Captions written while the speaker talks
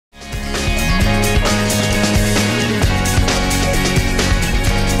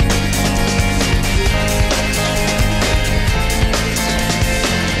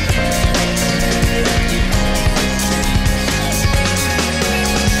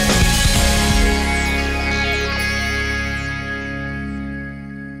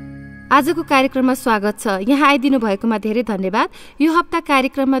आजको कार्यक्रममा स्वागत छ। यहाँ आइदिनु भएकोमा धेरै धन्यवाद। यो हप्ता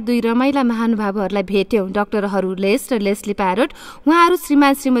कार्यक्रममा दुई रमाइला महानुभावहरूलाई भेट्यौं, डाक्टरहरू लेस र लेस्ली प्यारोट। उहाँहरू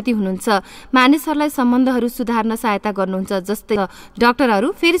श्रीमान श्रीमती हुनुहुन्छ, मानिसहरूलाई सम्बन्धहरू सुधार्न सहायता गर्नुहुन्छ। जस्तै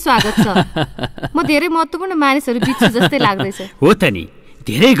डाक्टरहरू, फेरि स्वागत छ। म धेरै महत्त्वपूर्ण मानिसहरू बिच्छु जस्तै लाग्दैछ। हो त नि,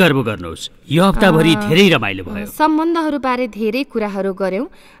 धेरै गर्व गर्नुहोस्। यो हप्ताभरि धेरै रमाइलो भयो। सम्बन्धहरूबारे धेरै कुराहरू गर्यौं।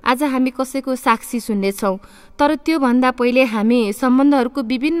 आज हामी कसैको साक्षी सुन्नेछौँ, तर त्यो भन्दा पहिले हामी सम्बन्धहरूको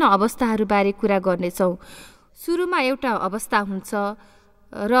विभिन्न अवस्थाहरूबारे कुरा गर्नेछौँ। सुरुमा एउटा अवस्था हुन्छ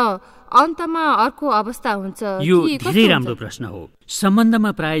र अन्तमा अर्को अवस्था हुन्छ। यो धेरै राम्रो प्रश्न हो।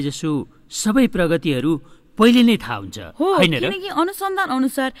 सम्बन्धमा प्रायजसो सबै प्रगतिहरू पहिले नै थाहा हुन्छ, हैन र? किनकि अनुसन्धान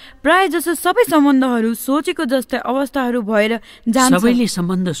अनुसार प्राय जसो सबै सम्बन्धहरू सोचेको जस्तै अवस्थाहरू भएर जान्छ। सबैले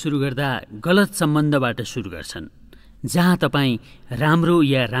सम्बन्ध सुरु गर्दा गलत सम्बन्धबाट सुरु गर्छन्। जहाँ तपाईँ राम्रो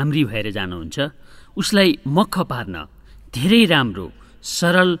या राम्री भएर जानुहुन्छ, उसलाई मख पार्न धेरै राम्रो,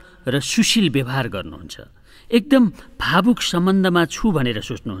 सरल र सुशील व्यवहार गर्नुहुन्छ। एकदम भावुक सम्बन्धमा छु भनेर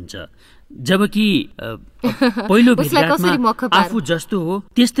सोच्नुहुन्छ, जबकि पहिलो भेटघाटमा आफू जस्तो हो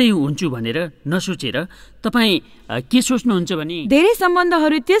त्यस्तै हुन्छु भनेर नसोचेर तपाईँ के सोच्नुहुन्छ भने धेरै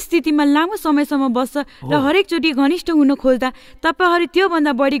सम्बन्धहरू त्यस स्थितिमा लामो समयसम्म बस्छ र हरेकचोटि घनिष्ठ हुन खोज्दा तपाईँहरू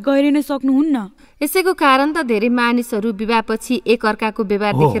त्योभन्दा बढी गहिरिन सक्नुहुन्न। यसैको कारण त धेरै मानिसहरू विवाहपछि एक अर्काको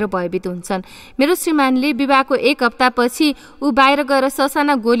व्यवहार देखेर भयभीत हुन्छन्। मेरो श्रीमानले विवाहको एक हप्तापछि ऊ बाहिर गएर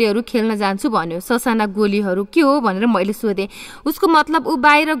ससाना गोलीहरू खेल्न जान्छु भन्यो। ससाना गोलीहरू के हो भनेर मैले सोधेँ। उसको मतलब ऊ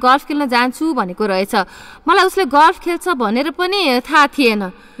बाहिर गल्फ खेल्न जान्छु भनेको रहेछ। मलाई उसले गल्फ खेल्छ भनेर पनि थाहा थिएन।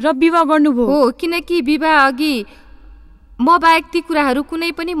 र विवाह गर्नुभयो? हो, किनकि विवाह अघि म बाहेक ती कुराहरू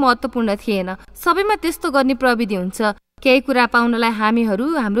कुनै पनि महत्त्वपूर्ण थिएन। सबैमा त्यस्तो गर्ने प्रविधि हुन्छ। केही कुरा पाउनलाई हामीहरू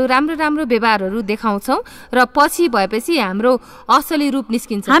हाम्रो राम्रो राम्रो व्यवहारहरू देखाउँछौँ र पछि भएपछि हाम्रो असली रूप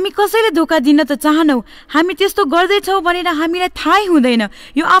निस्किन्छ। हामी कसैले धोका दिन त चाहनौ, हामी त्यस्तो गर्दैछौँ भनेर हामीलाई थाहै हुँदैन।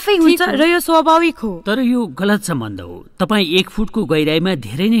 यो आफै हुन्छ र यो स्वाभाविक हो। तर यो गलत सम्बन्ध हो। तपाईँ 1 फुटको गहिराइमा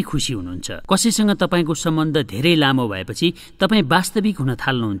धेरै नै खुसी हुनुहुन्छ। कसैसँग तपाईँको सम्बन्ध धेरै लामो भएपछि तपाईँ वास्तविक हुन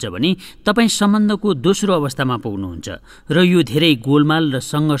थाल्नुहुन्छ भने तपाईँ सम्बन्धको दोस्रो अवस्थामा पुग्नुहुन्छ र यो धेरै गोलमाल र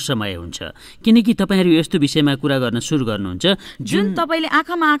सङ्घर्षमय हुन्छ, किनकि तपाईँहरू यस्तो विषयमा कुरा गर्न सुरु गर्नुहुन्छ जुन तपाईले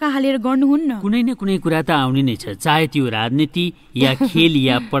आँखामा आँखा हालेर गर्नुहुन्न। कुनै न कुनै कुरा त आउने नै छ, चाहे त्यो राजनीति या खेल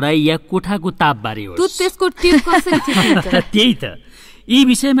या पढाइ या कोठाको तापबारे होस्। त्यही त, यी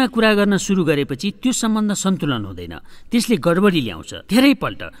विषयमा कुरा गर्न सुरु गरेपछि त्यो सम्बन्ध सन्तुलन हुँदैन, त्यसले गडबडी ल्याउँछ।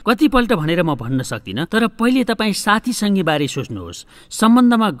 धेरैपल्ट, कतिपल्ट भनेर म भन्न सक्दिनँ, तर पहिले तपाईँ साथीसँगै बारे सोच्नुहोस्।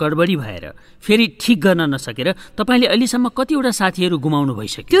 सम्बन्धमा गडबडी भएर फेरि ठिक गर्न नसकेर तपाईँले अहिलेसम्म कतिवटा साथीहरू गुमाउनु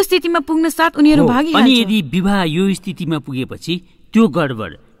भइसक्यो। त्यो स्थितिमा पुग्न साथ उनीहरू भागिहाल्छ। अनि यदि विवाह यो स्थितिमा पुगेपछि त्यो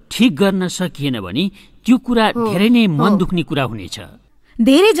गडबड ठिक गर्न सकिएन भने त्यो कुरा धेरै नै मन दुख्ने कुरा हुनेछ।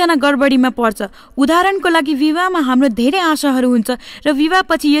 धेरैजना गडबडीमा पर्छ। उदाहरणको लागि विवाहमा हाम्रो धेरै आशाहरू हुन्छ र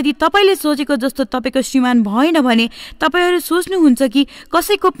विवाहपछि यदि तपाईँले सोचेको जस्तो तपाईँको श्रीमान भएन भने तपाईँहरू सोच्नुहुन्छ कि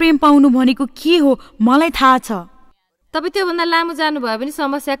कसैको प्रेम पाउनु भनेको के हो, मलाई थाहा छ। तपाईँ त्योभन्दा लामो जानुभयो भने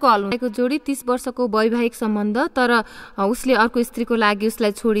समस्याको हल हुनेको जोडी 30 वर्षको वैवाहिक सम्बन्ध, तर उसले अर्को स्त्रीको लागि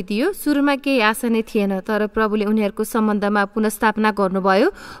उसलाई छोडिदियो। सुरुमा केही आशा नै थिएन, तर प्रभुले उनीहरूको सम्बन्धमा पुनर्स्थापना गर्नुभयो।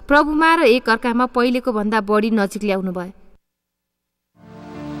 प्रभुमा र एक अर्कामा पहिलेको भन्दा बढी नजिक ल्याउनु भयो।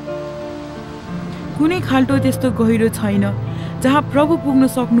 कुनै खाल्टो त्यस्तो गहिरो छैन जहाँ प्रभु पुग्न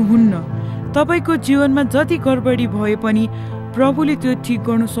सक्नुहुन्न। तपाईँको जीवनमा जति गडबडी भए पनि प्रभुले त्यो ठिक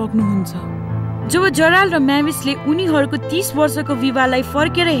गर्न सक्नुहुन्छ। जब जराल र म्याविसले उनीहरूको 30 वर्षको विवाहलाई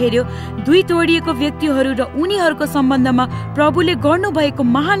फर्केर हेर्यो, दुई तोडिएको व्यक्तिहरू र उनीहरूको सम्बन्धमा प्रभुले गर्नुभएको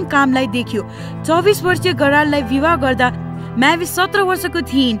महान कामलाई देख्यो। 24 वर्षीय जराललाई विवाह गर्दा म्याविस 17 वर्षको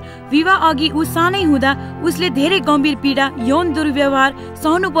थिइन्। विवाह अघि ऊ सानै हुँदा उसले धेरै गम्भीर पीडा, यौन दुर्व्यवहार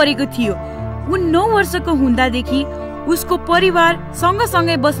सहनु परेको थियो। ऊ 9 वर्षको हुँदादेखि उसको परिवार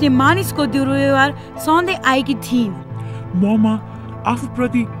सँगसँगै बस्ने मानिसको दुर्व्यवहार सहँदै आएकी थिइन्। ममा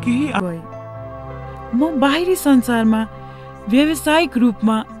आफूप्रति केही म बाहिरी संसारमा व्यावसायिक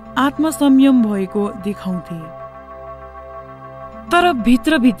रूपमा आत्मसंयम भएको देखाउँथे, तर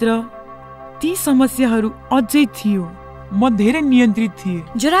भित्रभित्र ती समस्याहरू अझै थियो। म धेरै नियन्त्रित थिएँ।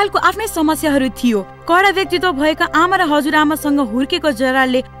 जरालको आफ्नै समस्याहरू थियो। कडा व्यक्तित्व भएका आमा र हजुरआमासँग हुर्केको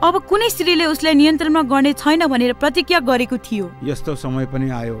जरालले अब कुनै स्त्रीले उसलाई नियन्त्रणमा गर्ने छैन भनेर प्रतिज्ञा गरेको थियो। यस्तो समय पनि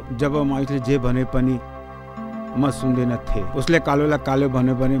आयो जब मैले जे भने पनि म सुन्दैन थिएँ। उसले कालोलाई कालो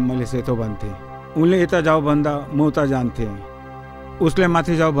भन्यो भने मैले सेतो भन्थेँ। उनले यता जाऊ भन्दा म उता जान्थेँ। उसले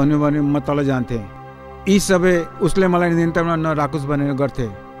माथि जाऊ भन्यो भने म तल जान्थेँ। यी सबै उसले मलाई नियन्त्रणमा नराखोस् भनेर गर्थे।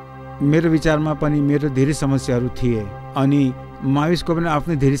 मेरो विचारमा पनि मेरो धेरै समस्याहरू थिए अनि माविसको पनि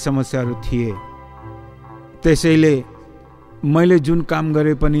आफ्नै धेरै समस्याहरू थिए। त्यसैले मैले जुन काम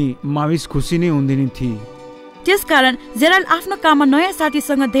गरे पनि माविस खुसी नै हुँदैन थिए। त्यसकारण जेराल्ड आफ्नो काममा नयाँ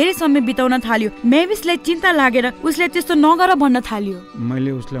साथीसँग धेरै समय बिताउन थाल्यो। मेविसलाई चिन्ता लागेर उसले त्यस्तो नगर भन्न थाल्यो।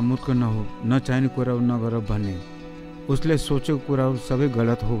 मैले उसलाई मूर्ख नहो, नचाहिने कुरा नगर भने। उसले सोचेको कुराहरू सबै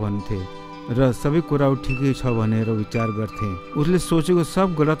गलत हो भन्थे र सबै कुराहरू ठिकै छ भनेर विचार गर्थे। उसले सोचेको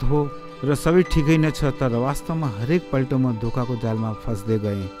सब गलत हो र सबै ठिकै नै छ, तर वास्तवमा हरेक पल्टमा धोकाको जालमा फस्दै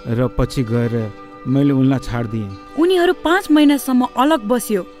गए र पछि गएर मैले उनलाई छाडिदिएँ। उनीहरू 5 महिनासम्म अलग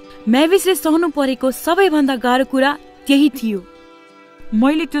बस्यो। मेविसले सहनु परेको सबैभन्दा गाह्रो कुरा त्यही थियो।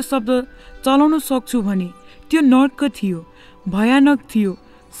 मैले त्यो शब्द चलाउन सक्छु भने त्यो नर्क थियो, भयानक थियो,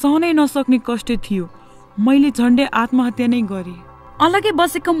 सहनै नसक्ने कष्ट थियो। मैले झन्डै आत्महत्या नै गरेँ। अलगै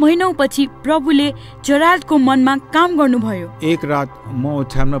बसेको महिनौपछि प्रभुले जेराल्डको मनमा काम गर्नुभयो। एक रात म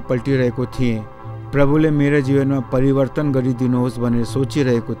ओछ्यानमा पल्टिरहेको थिएँ। प्रभुले मेरो जीवनमा परिवर्तन गरिदिनुहोस् भनेर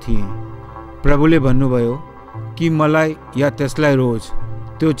सोचिरहेको थिएँ। प्रभुले भन्नुभयो कि मलाई या त्यसलाई रोज।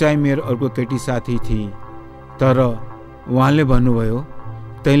 त्यो चाहिँ मेरो अर्को केटी साथी थिए, तर उहाँले भन्नुभयो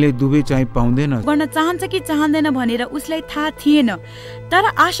तैँले दुवै चाहिँ पाउँदैन। गर्न चाहन्छ कि चाहँदैन भनेर उसलाई थाहा थिएन, तर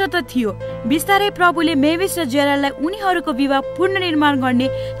आशा त थियो। बिस्तारै प्रभुले मेविस र जेराल्डलाई उनीहरूको विवाह पुनर्निर्माण गर्ने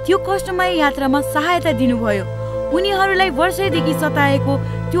त्यो कष्टमय यात्रामा सहायता दिनुभयो। उनीहरूलाई वर्षैदेखि सताएको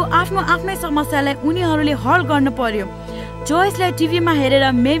त्यो आफ्नै समस्यालाई उनीहरूले हल गर्न पर्यो। जोइसलाई टिभीमा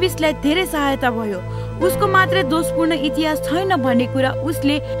हेरेर मेविसलाई धेरै सहायता भयो। उसको मात्रै दोषपूर्ण इतिहास छैन भन्ने कुरा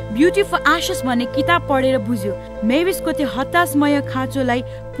उसले ब्युटिफुल एशेस भन्ने किताब पढेर बुझ्यो। मेविसको त्यो हताशमय खाँचोलाई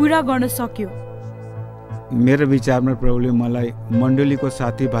पूरा गर्न सक्यो। मेरो विचारमा प्रभुले मलाई मण्डलीको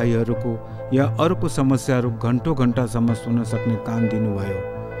साथीभाइहरूको या अरूको समस्याहरू घन्टौँ घन्टासम्म सुन्न सक्ने काम दिनुभयो,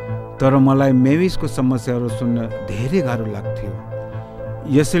 तर मलाई मेविसको समस्याहरू सुन्न धेरै गाह्रो लाग्थ्यो।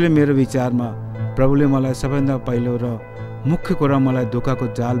 यसैले मेरो विचारमा प्रभुले मलाई सबैभन्दा पहिलो र मुख्य कुरा मलाई धोकाको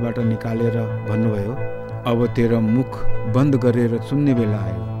जालबाट निकालेर भन्नुभयो, अब तेरो मुख बन्द गरेर सुन्ने बेला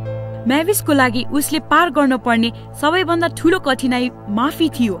आयो। मेविसको लागि उसले पार गर्न पर्ने सबैभन्दा ठुलो कठिनाई माफी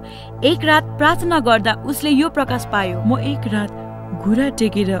थियो। एक रात प्रार्थना गर्दा उसले यो प्रकाश पायो। म एक रात घुरा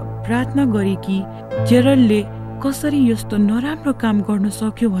टेकेर प्रार्थना गरेँ कि जेराल्डले कसरी यस्तो नराम्रो काम गर्न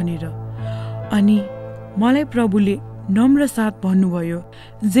सक्यो भनेर। अनि मलाई प्रभुले नम्र साथ भन्नुभयो,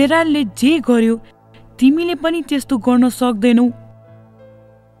 जेराल्डले जे गर्यो तिमीले पनि त्यस्तो गर्न सक्दैनौ,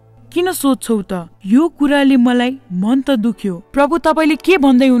 किन सोध्छौ त? यो कुराले मलाई मन त दुख्यो। प्रभु तपाईले के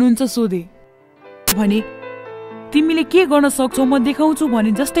भन्दै हुनुहुन्छ सोधे भने तिमीले के गर्न सक्छौ म देखाउँछु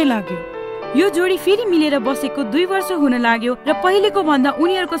भने जस्तै लाग्यो। यो जोडी फेरि मिलेर बसेको 2 वर्ष हुन लाग्यो र पहिलेको भन्दा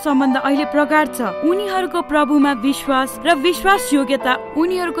उनीहरूको सम्बन्ध अहिले प्रगाढ छ। उनीहरूको प्रभुमा विश्वास र विश्वास योग्यता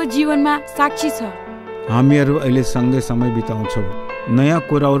उनीहरूको जीवनमा साक्षी छ। हामीहरू अहिले सँगै समय बिताउँछौँ, नयाँ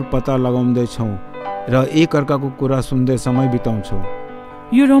कुराहरू पत्ता लगाउँदैछौँ र एक अर्काको कुरा सुन्दै समय बिताउँछौँ।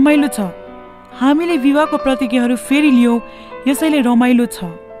 यो रमाइलो छ। हामीले विवाहको प्रतिज्ञाहरू फेरि लियौँ, यसैले रमाइलो छ।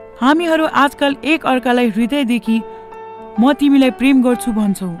 हामीहरू आजकल एक अर्कालाई हृदयदेखि म तिमीलाई प्रेम गर्छु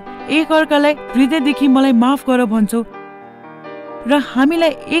भन्छौँ, एक अर्कालाई हृदयदेखि मलाई माफ गर भन्छौँ र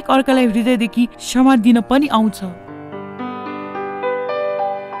हामीलाई एक अर्कालाई हृदयदेखि क्षमा दिन पनि आउँछ।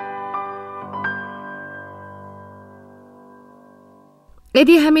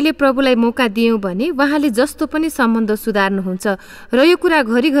 यदि हामीले प्रभुलाई मौका दियौँ भने उहाँले जस्तो पनि सम्बन्ध सुधार्नुहुन्छ र यो कुरा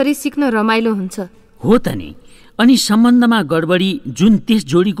घरिघरि सिक्न रमाइलो हुन्छ। हो त नि। अनि सम्बन्धमा गडबडी जुन त्यस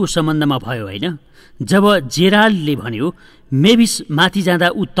जोडीको सम्बन्धमा भयो होइन, जब जेराल्डले भन्यो मेविस माथि जाँदा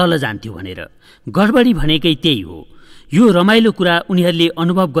ऊ तल जान्थ्यो भनेर, गडबडी भनेकै त्यही हो। यो रमाइलो कुरा उनीहरूले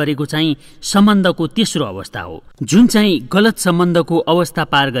अनुभव गरेको चाहिँ सम्बन्धको तेस्रो अवस्था हो, जुन चाहिँ गलत सम्बन्धको अवस्था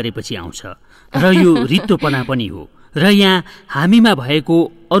पार गरेपछि आउँछ र यो रित्तोपना पनि हो। र यहाँ हामीमा भएको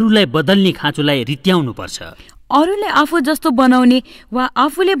अरूलाई बदल्ने खाँचोलाई रित्याउनु पर्छ। अरूले आफू जस्तो बनाउने वा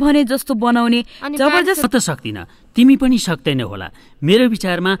आफूले भने जस्तो बनाउने जबरजस्त त सक्दिन, तिमी पनि सक्दैन होला। मेरो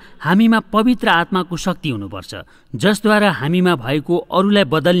विचारमा हामीमा पवित्र आत्माको शक्ति हुनुपर्छ, जसद्वारा हामीमा भएको अरूलाई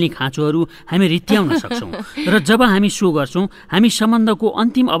बदल्ने खाँचोहरू हामी रित्याउन सक्छौँ। र जब हामी सो गर्छौँ, हामी सम्बन्धको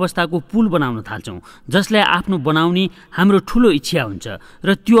अन्तिम अवस्थाको पुल बनाउन थाल्छौँ, जसलाई आफ्नो बनाउने हाम्रो ठुलो इच्छा हुन्छ। र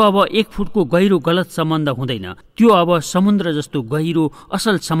त्यो अब 1 फुटको गहिरो गलत सम्बन्ध हुँदैन, त्यो अब समुद्र जस्तो गहिरो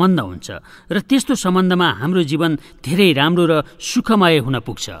असल सम्बन्ध हुन्छ। र त्यस्तो सम्बन्धमा हाम्रो जीवन धेरै राम्रो र सुखमय हुन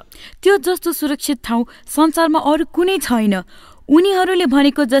पुग्छ। त्यो जस्तो सुरक्षित ठाउँ संसारमा अरू कुनै छैन। उनीहरूले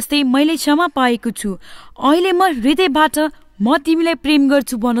भनेको जस्तै मैले क्षमा पाएको छु। अहिले म हृदयबाट म तिमीलाई प्रेम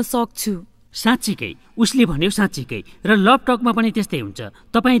गर्छु भन्न सक्छु। साँच्चीकै उसले भन्यो, साँच्चीकै। र लभ टकमा पनि त्यस्तै हुन्छ।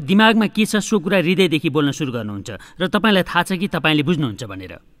 तपाईँ दिमागमा के छ सो कुरा हृदयदेखि बोल्न सुरु गर्नुहुन्छ र तपाईँलाई थाहा छ कि तपाईँले बुझ्नुहुन्छ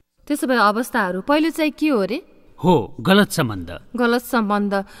भनेर। त्यसो भए अवस्थाहरू पहिलो चाहिँ के हो रे? हो, गलत सम्बन्ध। गलत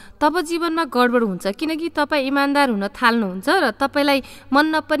सम्बन्ध तब जीवनमा गडबड हुन्छ किनकि तपाईँ इमान्दार हुन थाल्नुहुन्छ र तपाईँलाई मन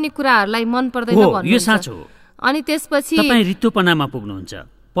नपर्ने कुराहरूलाई मन पर्दैन भन्नुहुन्छ। यो साँचो हो। अनि त्यसपछि तपाईँ रित्तोपनामा पुग्नुहुन्छ।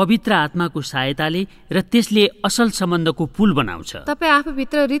 पवित्र आत्माको सहायताले र त्यसले असल सम्बन्धको पुल बनाउँछ। तपाईँ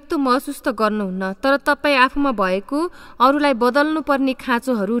आफूभित्र रित्तो महसुस त गर्नुहुन्न, तर तपाईँ आफूमा भएको अरूलाई बदल्नु पर्ने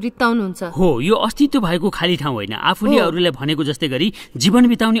खाँचोहरू रित्ताउनुहुन्छ। हो, यो अस्तित्व भएको खाली ठाउँ होइन, आफूले अरूलाई भनेको जस्तै गरी जीवन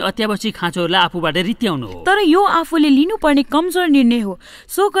बिताउने अत्यावश्यक खाँचोहरूलाई आफूबाट रित्याउनु हो। तर यो आफूले लिनुपर्ने कमजोर निर्णय हो।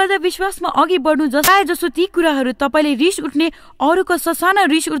 सो गर्दा विश्वासमा अघि बढ्नु जसो ती कुराहरू तपाईँले रिस उठ्ने अरूको ससाना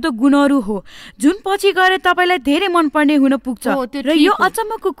रिस उठ्दो गुणहरू हो जुन पछि गएर तपाईँलाई धेरै मनपर्ने हुन पुग्छ र यो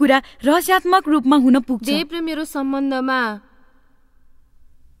अचम्मको कुरा रहस्यात्मक रूपमा हुन पुग्छ। देव र मेरो सम्बन्धमा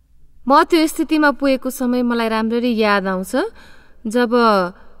म त्यो स्थितिमा पुगेको समय मलाई राम्ररी याद आउँछ जब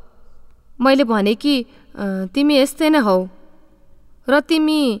मैले भने कि तिमी यस्तै नै हौ र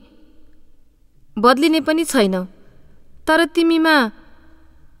तिमी बदलिने पनि छैनौ, तर तिमीमा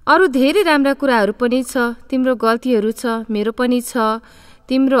अरू धेरै राम्रा कुराहरू पनि छ। तिम्रो गल्तीहरू छ, मेरो पनि छ।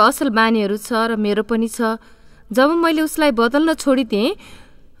 तिम्रो असल बानीहरू छ र मेरो पनि छ। जब मैले उसलाई बदल्न छोडिदिएँ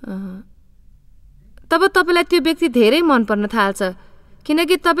तब तपाईँलाई त्यो व्यक्ति धेरै मन पर्न थाल्छ,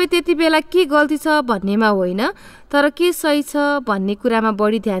 किनकि तपाईँ त्यति बेला के गल्ती छ भन्नेमा होइन, तर के सही छ भन्ने कुरामा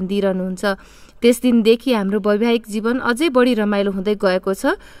बढी ध्यान दिइरहनुहुन्छ। त्यस दिनदेखि हाम्रो वैवाहिक जीवन अझै बढी रमाइलो हुँदै गएको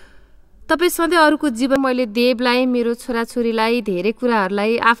छ। तपाईँ सधैँ अरूको जीवन, मैले देवलाई, मेरो छोराछोरीलाई, धेरै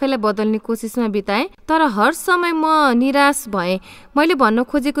कुराहरूलाई आफैलाई बदल्ने कोसिसमा बिताएँ, तर हर समय म निराश भएँ। मैले भन्न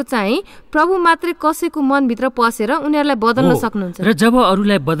खोजेको चाहिँ प्रभु मात्रै कसैको मनभित्र पसेर उनीहरूलाई बदल्न सक्नुहुन्छ। र जब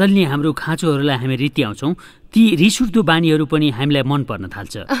अरूलाई बदल्ने हाम्रो खाँचोहरूलाई हामी रित्याउँछौँ, ती रिसउठ्दो बानीहरू पनि हामीलाई मन पर्न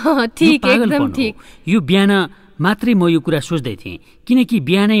थाल्छ। ठिक, एकदम ठिक। यो बिहान मात्रै म यो कुरा सोच्दै थिएँ, किनकि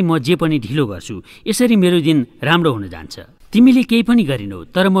बिहानै म जे पनि ढिलो गर्छु, यसरी मेरो दिन राम्रो हुन जान्छ। तिमीले केही पनि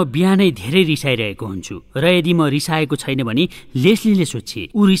गरिनौ, तर म बिहानै धेरै रिसाइरहेको हुन्छु, र यदि म रिसाएको छैन भने लेस्लीले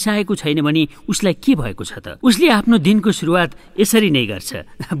सोध्छे ऊ रिसाएको छैन भने उसलाई के भएको छ त? उसले आफ्नो दिनको सुरुवात यसरी नै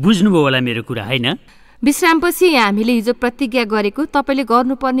गर्छ। बुझ्नुभयो होला मेरो कुरा, होइन? विश्रामपछि हामीले हिजो प्रतिज्ञा गरेको तपाईँले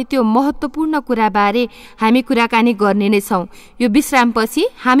गर्नुपर्ने त्यो महत्त्वपूर्ण कुराबारे हामी कुराकानी गर्ने नै छौँ। यो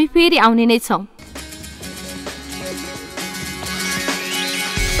विश्रामपछि हामी फेरि आउने नै छौँ।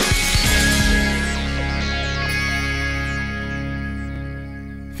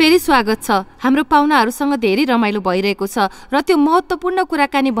 फेरि स्वागत छ। हाम्रो पाहुनाहरूसँग धेरै रमाइलो भइरहेको छ र त्यो महत्त्वपूर्ण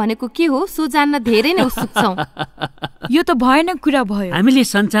कुराकानी भनेको के हो सो जान्न धेरै नै उत्सुक छौँ। यो त भयानक कुरा भयो। हामीले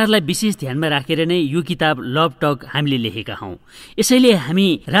संचारलाई विशेष ध्यानमा राखेर नै यो किताब लभ टक हामीले लेखेका हौँ। यसैले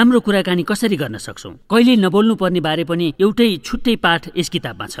हामी राम्रो कुराकानी कसरी गर्न सक्छौँ, कहिले नबोल्नु पर्ने बारे पनि एउटै छुट्टै पाठ यस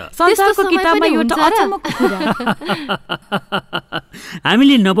किताबमा छ। संसारको किताबमा एउटा अचम्मको कुरा।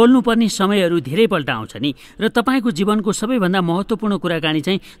 हामीले नबोल्नु पर्ने समयहरू धेरैपल्ट आउँछ नि, र तपाईँको जीवनको सबैभन्दा महत्त्वपूर्ण कुराकानी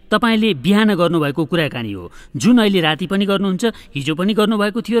चाहिँ तपाईँले बिहान गर्नुभएको कुराकानी हो, जुन अहिले राति पनि गर्नुहुन्छ, हिजो पनि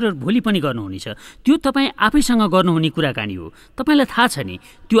गर्नुभएको थियो र भोलि पनि गर्नुहुनेछ। त्यो तपाईँ आफैसँग गर्नुहुने कुराकानी हो। तपाईँलाई थाहा छ नि,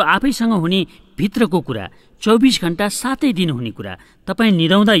 त्यो आफैसँग हुने भित्रको कुरा 24 घण्टा 7 दिन हुने कुरा। तपाईँ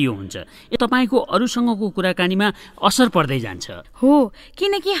निदाउँदा यो हुन्छ, तपाईँको अरूसँगको कुराकानीमा असर पर्दै जान्छ। हो,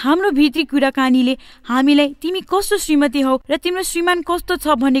 किनकि हाम्रो भित्री कुराकानीले हामीलाई तिमी कस्तो श्रीमती हौ र तिम्रो श्रीमान कस्तो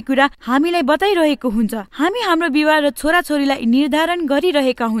छ भन्ने कुरा हामीलाई बताइरहेको हुन्छ। हामी हाम्रो विवाह र छोराछोरीलाई निर्धारण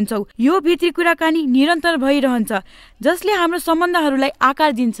गरिरहेका हुन्छौँ। यो भित्री कुराकानी निरन्तर भइरहन्छ, जसले हाम्रो सम्बन्धहरूलाई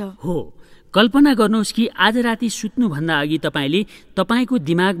आकार दिन्छ। हो, कल्पना गर्नुहोस् कि आज राति सुत्नुभन्दा अघि तपाईँले तपाईँको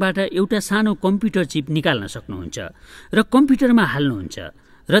दिमागबाट एउटा सानो कम्प्युटर चिप निकाल्न सक्नुहुन्छ र कम्प्युटरमा हाल्नुहुन्छ,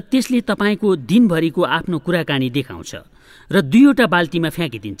 र त्यसले तपाईँको दिनभरिको आफ्नो कुराकानी देखाउँछ र 2वटा बाल्टीमा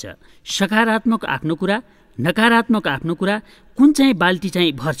फ्याँकिदिन्छ। सकारात्मक आफ्नो कुरा, नकारात्मक आफ्नो कुरा, कुन चाहिँ बाल्टी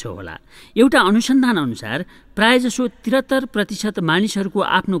चाहिँ भर्छ होला। एउटा अनुसन्धान अनुसार प्रायजसो 73% मानिसहरूको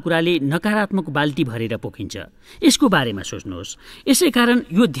आफ्नो कुराले नकारात्मक बाल्टी भरेर पोखिन्छ। यसको बारेमा सोच्नुहोस्। यसै कारण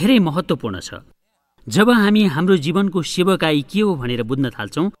यो धेरै महत्त्वपूर्ण छ। जब हामी हाम्रो जीवनको सेवकाई के हो भनेर बुझ्न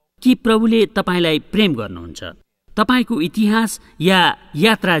थाल्छौँ कि प्रभुले तपाईँलाई प्रेम गर्नुहुन्छ, तपाईँको इतिहास या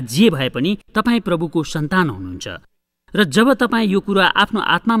यात्रा जे भए पनि तपाईँ प्रभुको सन्तान हुनुहुन्छ, र जब तपाईँ यो कुरा आफ्नो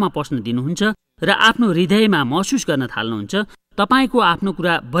आत्मामा पस्न दिनुहुन्छ र आफ्नो हृदयमा महसुस गर्न थाल्नुहुन्छ, तपाईँको आफ्नो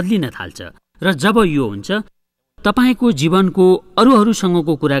कुरा बदलिन थाल्छ, र जब यो हुन्छ तपाईँको जीवनको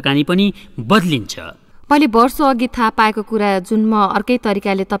अरूसँगको कुराकानी पनि बदलिन्छ। मैले वर्षौँ अघि थाहा पाएको कुरा जुन म अर्कै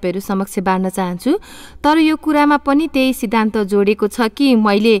तरिकाले तपाईँहरू समक्ष बाँड्न चाहन्छु, तर यो कुरामा पनि त्यही सिद्धान्त जोडेको छ कि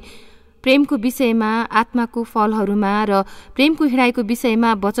मैले प्रेमको विषयमा, आत्माको फलहरूमा र प्रेमको हिँडाइको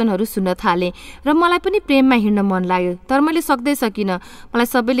विषयमा वचनहरू सुन्न थालेँ र मलाई पनि प्रेममा हिँड्न मन लाग्यो, तर मैले सक्दै सकिनँ। मलाई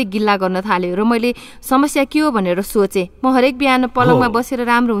सबैले गिल्ला गर्न थाल्यो र मैले समस्या के हो भनेर सोचेँ। म हरेक बिहान पलङमा बसेर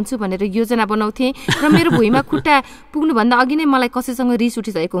राम्रो हुन्छु भनेर योजना बनाउँथेँ र मेरो भुइँमा खुट्टा पुग्नुभन्दा अघि नै मलाई कसैसँग रिस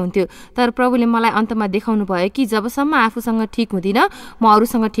उठिसकेको हुन्थ्यो। तर प्रभुले मलाई अन्तमा देखाउनु भयो कि जबसम्म आफूसँग ठिक हुँदिनँ म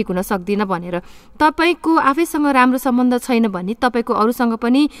अरूसँग ठिक हुन सक्दिनँ भनेर। तपाईँको आफैसँग राम्रो सम्बन्ध छैन भने तपाईँको अरूसँग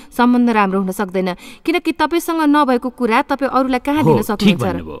पनि सम्बन्ध राम्रो हुन सक्दैन, किनकि तपाईसँग नभएको कुरा तपाईँ अरूलाई कहाँ दिन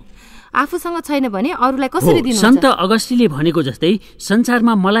सक्नुहुन्छ? आफूसँग छैन भने अरूलाई कसरी दिनुहुन्छ? सन्त अगस्टिनले भनेको जस्तै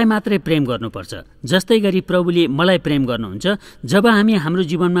संसारमा मलाई मात्रै प्रेम गर्नुपर्छ, जस्तै गरी प्रभुले मलाई प्रेम गर्नुहुन्छ। जब हामी हाम्रो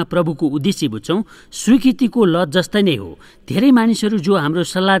जीवनमा प्रभुको उद्देश्य बुझ्छौँ, स्वीकृतिको लत जस्तै नै हो। धेरै मानिसहरू जो हाम्रो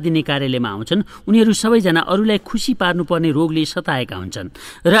सल्लाह दिने कार्यालयमा आउँछन्, उनीहरू सबैजना अरूलाई खुसी पार्नुपर्ने रोगले सताएका हुन्छन्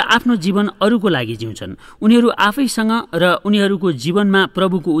र आफ्नो जीवन अरूको लागि जिउँछन्। उनीहरू आफैसँग र उनीहरूको जीवनमा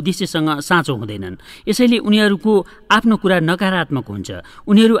प्रभुको उद्देश्यसँग साँचो हुँदैनन्, यसैले उनीहरूको आफ्नो कुरा नकारात्मक हुन्छ।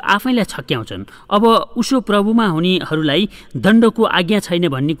 उनीहरू आफैलाई छक्याउँछन्। अब उसो प्रभुमा हुनेहरूलाई दण्डको आज्ञा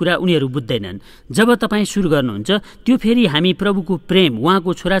छैन भन्ने कुरा उनीहरू बुझ्दैनन्। जब तपाईँ सुरु गर्नुहुन्छ, त्यो फेरि हामी प्रभुको प्रेम उहाँको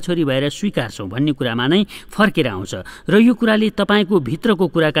छोराछोरी भएर स्वीकार्छौँ भन्ने कुरामा नै फर्केर आउँछ र यो कुराले तपाईँको भित्रको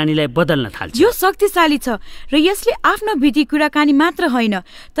कुराकानीलाई बदल्न थाल्छ। यो शक्तिशाली छ र यसले आफ्नो भित्री कुराकानी मात्र होइन,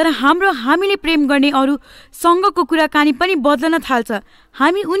 तर हामीले प्रेम गर्ने अरूसँगको कुराकानी पनि बदल्न थाल्छ।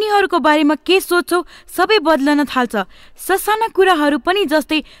 हामी उनीहरूको बारेमा के सोच्छौँ सबै बदल्न थाल्छ। ससाना कुराहरू पनि,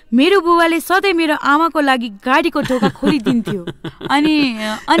 जस्तै मेरो बुबाले सधैँ मेरो आमाको लागि गाडीको ढोका खोलिदिन्थ्यो,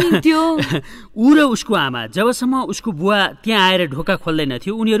 अनि त्यो ऊ र उसको आमा जबसम्म उसको बुवा त्यहाँ आएर ढोका खोल्दैन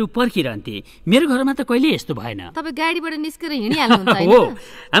थियो उनीहरू पर्खिरहन्थे। मेरो घरमा त कहिले यस्तो भएन। तपाईँ गाडीबाट निस्केर हिँडिहाल्नुहुन्छ हो।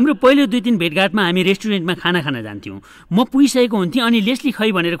 हाम्रो पहिलो 2-3 भेटघाटमा हामी रेस्टुरेन्टमा खाना खान जान्थ्यौँ। म पुगिसकेको हुन्थेँ अनि लेस्ली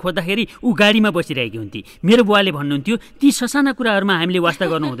खै भनेर खोज्दाखेरि ऊ गाडीमा बसिरहेकी हुन्थे। मेरो बुवाले भन्नुहुन्थ्यो, ती ससाना कुराहरूमा हामीले वास्ता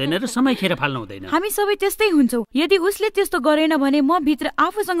गर्नु हुँदैन र समय खेर फाल्नु हुँदैन। हामी सबै त्यस्तै हुन्छौँ। यदि उसले त्यस्तो गरेन भने म भित्र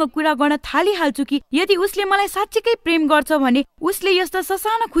आफूसँग कुरा गर्न थालिहाल्छु कि यदि उसले मलाई साँच्चीकै प्रेम गर्छ भने उसले यस्ता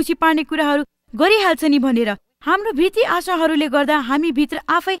ससाना खुसी पार्ने कुराहरू गरिहाल्छ नि भनेर। हाम्रो भित्री आशाहरूले गर्दा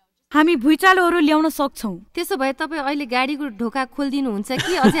हामी भुइँचालोहरू ल्याउन सक्छौँ। त्यसो भए तपाईँ अहिले गाडीको ढोका खोलिदिनुहुन्छ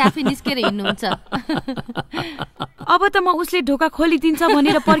कि अझै आफै निस्केर हिँड्नुहुन्छ? अब त म उसले ढोका खोलिदिन्छ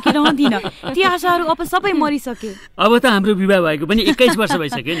भनेर पर्खिरहँदिन। ती आशाहरू अब सबै मरिसके। अब त हाम्रो विवाह भएको पनि 21 वर्ष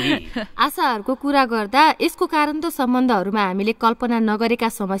भइसक्यो नि। आशाहरूको कुरा गर्दा यसको कारण त सम्बन्धहरूमा हामीले कल्पना नगरेका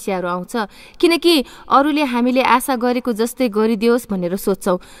समस्याहरू आउँछ, किनकि अरूले हामीले आशा गरेको जस्तै गरिदियोस् भनेर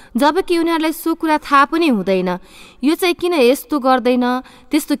सोच्छौँ, जबकि उनीहरूलाई सो कुरा थाहा पनि हुँदैन। यो चाहिँ किन यस्तो गर्दैन,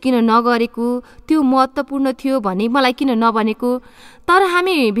 त्यस्तो किन नगरेको, त्यो महत्त्वपूर्ण थियो भनी मलाई किन नभनेको, तर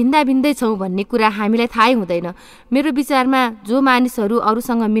हामी भिन्दै छौँ भन्ने कुरा हामीलाई थाहै हुँदैन। मेरो विचारमा जो मानिसहरू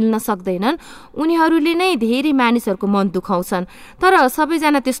अरूसँग मिल्न सक्दैनन् उनीहरूले नै धेरै मानिसहरूको मन दुखाउँछन्, तर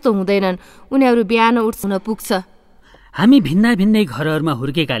सबैजना त्यस्तो हुँदैनन्। उनीहरू बिहान उठ्न पुग्छ। हामी भिन्दै घरहरूमा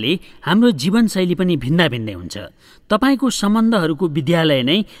हुर्केकाले हाम्रो जीवनशैली पनि भिन्दै हुन्छ। तपाईँको सम्बन्धहरूको विद्यालय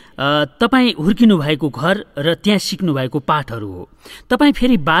नै तपाईँ हुर्किनु भएको घर र त्यहाँ सिक्नु भएको पाठहरू हो। तपाईँ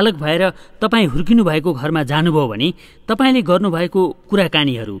फेरि बालक भएर तपाईँ हुर्किनु भएको घरमा जानुभयो भने तपाईँले गर्नुभएको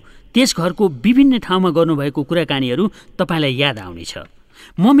कुराकानीहरू, त्यस घरको विभिन्न ठाउँमा गर्नुभएको कुराकानीहरू तपाईँलाई याद आउनेछ।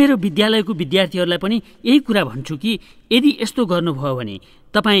 म मेरो विद्यालयको विद्यार्थीहरूलाई पनि यही कुरा भन्छु कि यदि यस्तो गर्नुभयो भने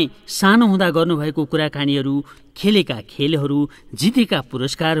तपाईँ सानो हुँदा गर्नुभएको कुराकानीहरू, खेलेका खेलहरू, जितेका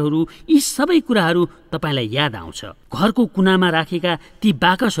पुरस्कारहरू, यी सबै कुराहरू तपाईँलाई याद आउँछ। घरको कुनामा राखेका ती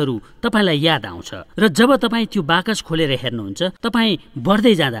बाकसहरू तपाईँलाई याद आउँछ र जब तपाईँ त्यो बाकस खोलेर हेर्नुहुन्छ, तपाईँ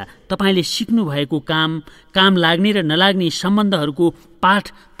बढ्दै जाँदा तपाईँले सिक्नु भएको काम लाग्ने र नलाग्ने सम्बन्धहरूको पाठ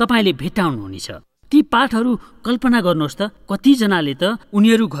तपाईँले भेट्टाउनुहुनेछ। ती पाठहरू कल्पना गर्नुहोस् त, कतिजनाले त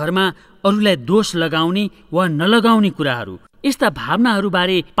उनीहरू घरमा अरूलाई दोष लगाउने वा नलगाउने कुराहरू, यस्ता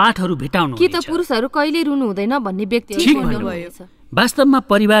भावनाहरूबारे पाठहरू भेटाउनु। कि त पुरुषहरू कहिले रुनु हुँदैन भन्ने व्यक्ति वास्तवमा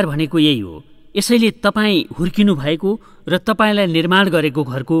परिवार भनेको यही हो। यसैले तपाईँ हुर्किनु भएको र तपाईँलाई निर्माण गरेको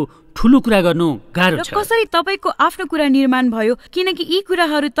घरको ठुलो कुरा गर्नु गाह्रो छ। कसरी तपाईँको आफ्नो कुरा निर्माण भयो, किनकि यी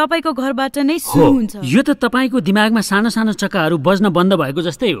कुराहरू तपाईँको घरबाट नै सुरु हुन्छ। यो त तपाईँको दिमागमा सानो चक्काहरू बज्न बन्द भएको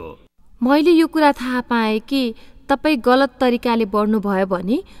जस्तै हो। मैले यो कुरा थाहा पाएँ कि तपाईँ गलत तरिकाले बढ्नुभयो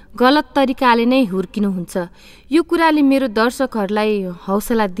भने गलत तरिकाले नै हुर्किनुहुन्छ। यो कुराले मेरो दर्शकहरूलाई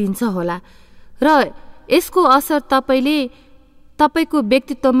हौसला दिन्छ होला र यसको असर तपाईँको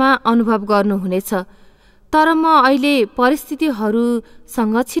व्यक्तित्वमा अनुभव गर्नुहुनेछ। तर म अहिले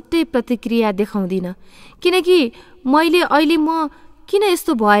परिस्थितिहरूसँग छिट्टै प्रतिक्रिया देखाउँदिनँ, किनकि अहिले म किन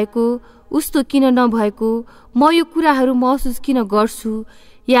यस्तो भएको, उस्तो किन नभएको, म यो कुराहरू महसुस किन गर्छु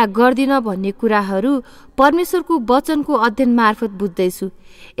या गर्दिन भन्ने कुराहरू परमेश्वरको वचनको अध्ययन मार्फत बुझ्दैछु।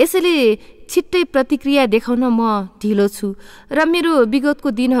 यसैले छिट्टै प्रतिक्रिया देखाउन म ढिलो छु र मेरो विगतको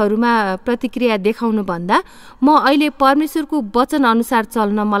दिनहरूमा प्रतिक्रिया देखाउनु भन्दा म अहिले परमेश्वरको वचन अनुसार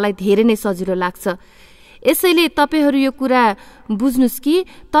चल्न मलाई धेरै नै सजिलो लाग्छ। यसैले तपाईँहरू यो कुरा बुझ्नुहोस् कि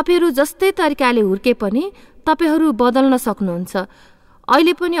तपाईँहरू जस्तै तरिकाले हुर्के पनि तपाईँहरू बदल्न सक्नुहुन्छ।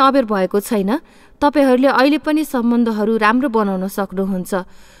 अहिले पनि अबेर भएको छैन। तपाईँहरूले अहिले पनि सम्बन्धहरू राम्रो बनाउन सक्नुहुन्छ।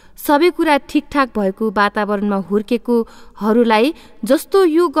 सबै कुरा ठिकठाक भएको वातावरणमा हुर्केकोहरूलाई जस्तो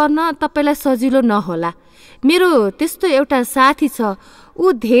यो गर्न तपाईँलाई सजिलो नहोला। मेरो त्यस्तो एउटा साथी छ,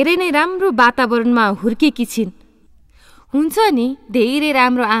 ऊ धेरै नै राम्रो वातावरणमा हुर्केकी छिन्। हुन्छ नि, धेरै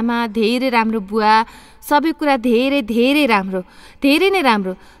राम्रो आमा, धेरै राम्रो बुवा, सबै कुरा धेरै धेरै राम्रो, धेरै नै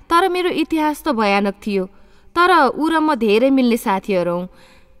राम्रो। तर मेरो इतिहास त भयानक थियो। तर ऊ र म धेरै मिल्ने साथीहरू हौँ।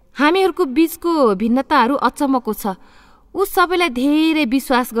 हामीहरूको बीचको भिन्नताहरू अचम्मको छ। ऊ सबैलाई धेरै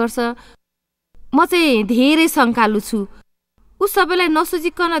विश्वास गर्छ, म चाहिँ धेरै शङ्कालु छु। ऊ सबैलाई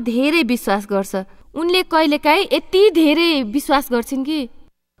नसोचिकन धेरै विश्वास गर्छ। उनले कहिलेकाहीँ यति धेरै विश्वास गर्छिन् कि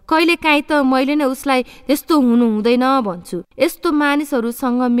कहिलेकाहीँ त मैले नै उसलाई यस्तो हुनु हुँदैन भन्छु। यस्तो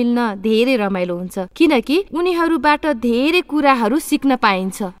मानिसहरूसँग मिल्न धेरै रमाइलो हुन्छ, किनकि उनीहरूबाट धेरै कुराहरू सिक्न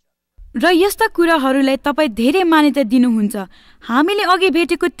पाइन्छ। र यस्ता कुराहरूलाई तपाईँ धेरै मान्यता दिनुहुन्छ। हामीले अघि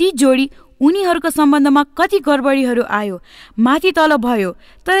भेटेको ती जोडी, उनीहरूको सम्बन्धमा कति गडबडीहरू आयो, माथि तल भयो,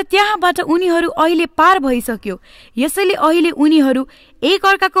 तर त्यहाँबाट उनीहरू अहिले पार भइसक्यो। यसैले अहिले उनीहरू एक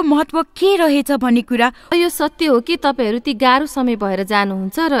अर्काको महत्व के रहेछ भन्ने कुरा यो सत्य हो कि तपाईँहरू ती गाह्रो समय भएर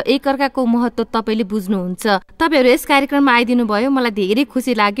जानुहुन्छ र एक अर्काको महत्व तपाईँले बुझ्नुहुन्छ। तपाईँहरू यस कार्यक्रममा आइदिनु भयो, मलाई धेरै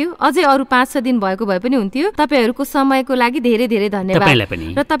खुसी लाग्यो। अझै अरू 5-6 दिन भएको भए पनि हुन्थ्यो। तपाईँहरूको समयको लागि धेरै धेरै धन्यवाद।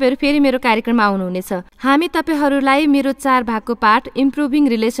 र तपाईँहरू फेरि मेरो कार्यक्रममा आउनुहुनेछ। हामी तपाईँहरूलाई मेरो 4 भागको पाठ इम्प्रुभिङ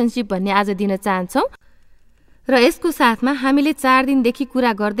रिलेसनसिप भन्ने आज दिन चाहन्छौँ र यसको साथमा हामीले 4 दिनदेखि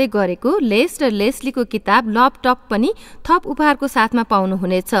कुरा गर्दै गरेको लेस र लेस्लीको किताब लभ टक पनि थप उपहारको साथमा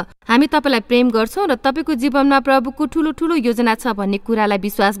पाउनुहुनेछ। हामी तपाईँलाई प्रेम गर्छौं र तपाईँको जीवनमा प्रभुको ठूलो ठूलो योजना छ भन्ने कुरालाई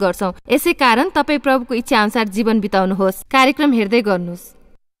विश्वास गर्छौं। यसै कारण तपाईँ प्रभुको इच्छा अनुसार जीवन बिताउनुहोस्। कार्यक्रम हेर्दै गर्नुहोस्।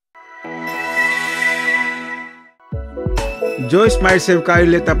 जोइस मायर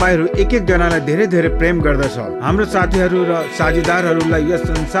सेवकाईले तपाईहरू एक जनालाई धेरै धेरै प्रेम गर्दछ। हाम्रो साथीहरू र साझेदारहरूलाई यस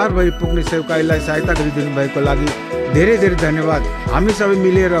संसारभरि पुग्ने सेवकाईलाई सहायता गरिदिनु भएको लागि धेरै धेरै धन्यवाद। हामी सबै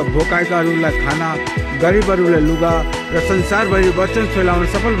मिलेर भोकाएकाहरूलाई खाना, गरिबहरूलाई लुगा र संसारभरि वचन फैलाउन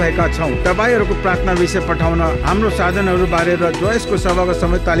सफल भएका छौँ। तपाईहरूको प्रार्थना विषय पठाउन, हाम्रो साधनहरू बारे र जोइसको सभाको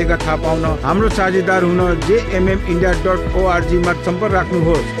समय तालिका थाहा पाउन हाम्रो साझेदार हुन jmmindia.org मा सम्पर्क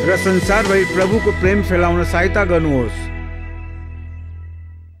राख्नुहोस् र संसारभरि प्रभुको प्रेम फैलाउन सहायता गर्नुहोस्।